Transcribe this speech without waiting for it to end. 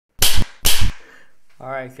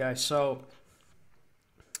Alright guys, so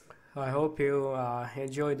I hope you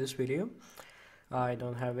enjoyed this video. I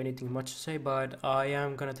don't have anything much to say, but I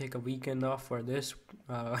am gonna take a weekend off for this,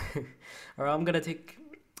 or I'm gonna take,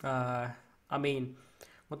 I mean,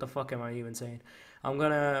 what the fuck am I even saying? I'm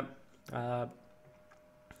gonna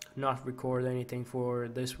not record anything for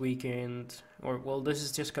this weekend, or well, this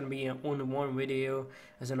is just gonna be only one video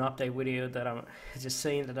as an update video that I'm just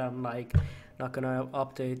saying that I'm like not gonna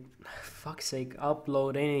upload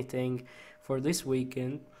anything for this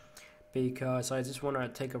weekend, because I just want to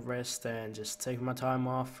take a rest and just take my time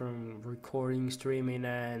off from recording, streaming,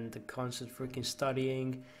 and the constant freaking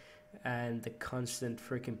studying and the constant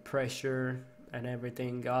freaking pressure and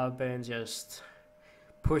everything. I've been just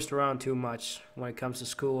pushed around too much when it comes to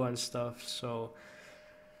school and stuff. So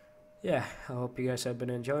yeah, I hope you guys have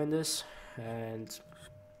been enjoying this, and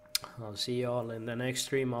I'll see you all in the next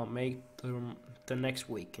stream I'll make the next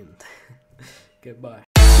weekend. Goodbye.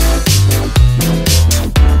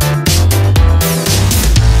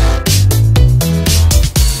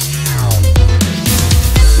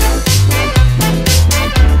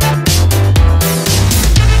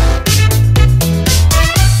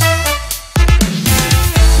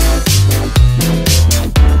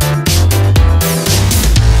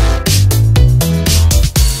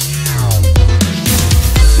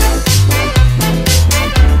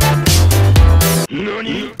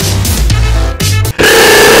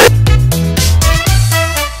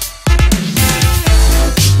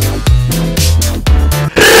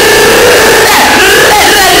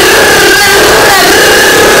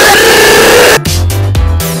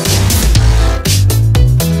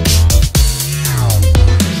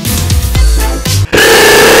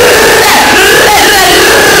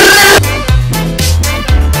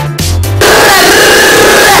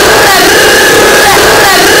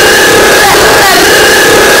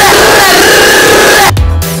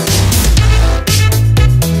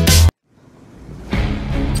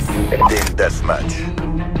 Deathmatch.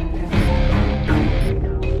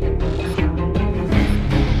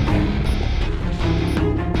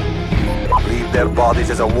 Leave their bodies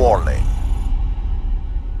as a warning.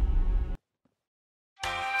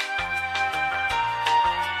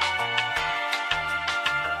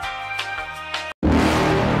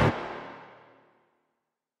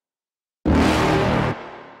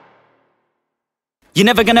 You're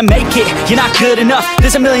never gonna make it, you're not good enough.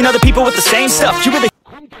 There's a million other people with the same stuff. You really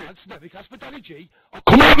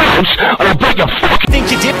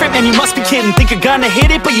think you're different, man, you must be kidding. Think you're gonna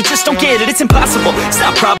hit it, but you just don't get it. It's impossible, it's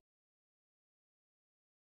not probable.